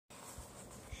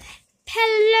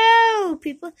Hello,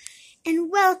 people, and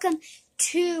welcome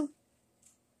to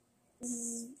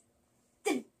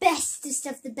the bestest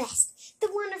of the best, the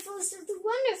wonderfulest of the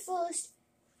wonderfulest.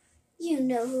 You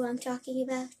know who I'm talking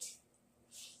about.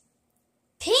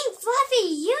 Pink Fluffy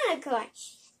Unicorn.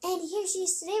 And here she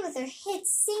is today with her hit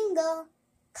single,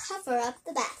 Cover Up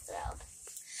the Bathrobe.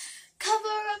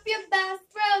 Cover up your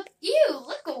bathrobe. You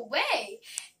look away.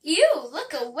 You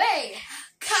look away.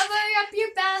 Cover up your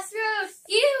bathrobe.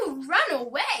 You run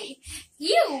away.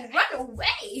 You run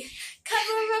away.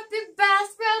 Cover up your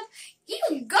bathrobe.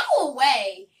 You go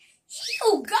away.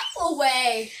 You go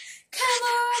away.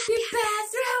 Cover up your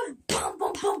bathrobe. Boom,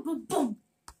 boom, boom, boom, boom.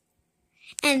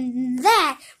 And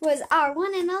that was our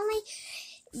one and only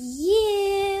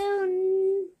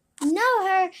You Know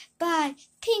Her by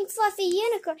Pink Fluffy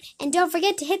Unicorn. And don't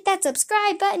forget to hit that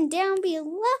subscribe button down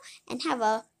below and have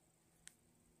a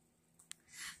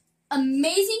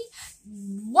amazing,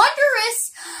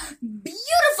 wondrous,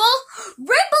 beautiful,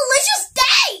 rainbowlicious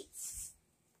day!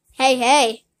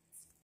 hey.